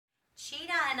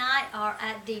Sheeta and I are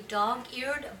at the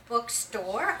Dog-Eared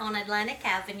Bookstore on Atlantic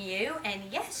Avenue, and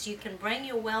yes, you can bring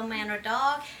your well-mannered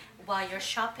dog while you're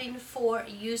shopping for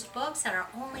used books that are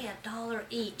only $1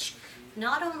 each.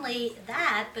 Not only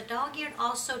that, but Dog-Eared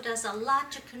also does a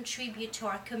lot to contribute to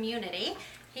our community.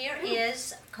 Here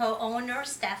is co-owner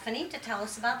Stephanie to tell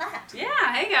us about that.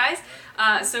 Yeah, hey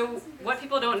guys. So what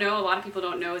people don't know, a lot of people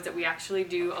don't know, is that we actually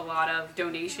do a lot of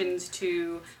donations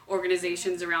to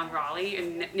organizations around Raleigh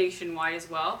and nationwide as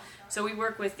well. So we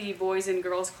work with the Boys and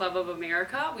Girls Club of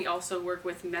America. We also work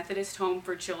with Methodist Home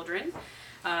for Children.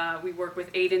 We work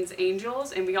with Aiden's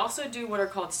Angels, and we also do what are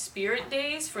called Spirit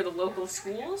Days for the local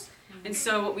schools. And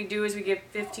so what we do is we give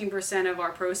 15% of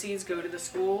our proceeds go to the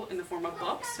school in the form of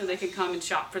books, so they can come and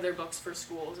shop for their books for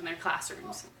schools and their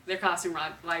classrooms, their classroom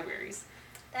libraries.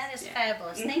 That is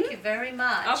fabulous. Thank you very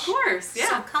much. Of course, yeah.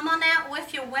 So come on out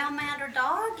with your well-mannered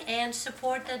dog and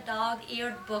support the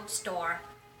Dog-Eared Bookstore.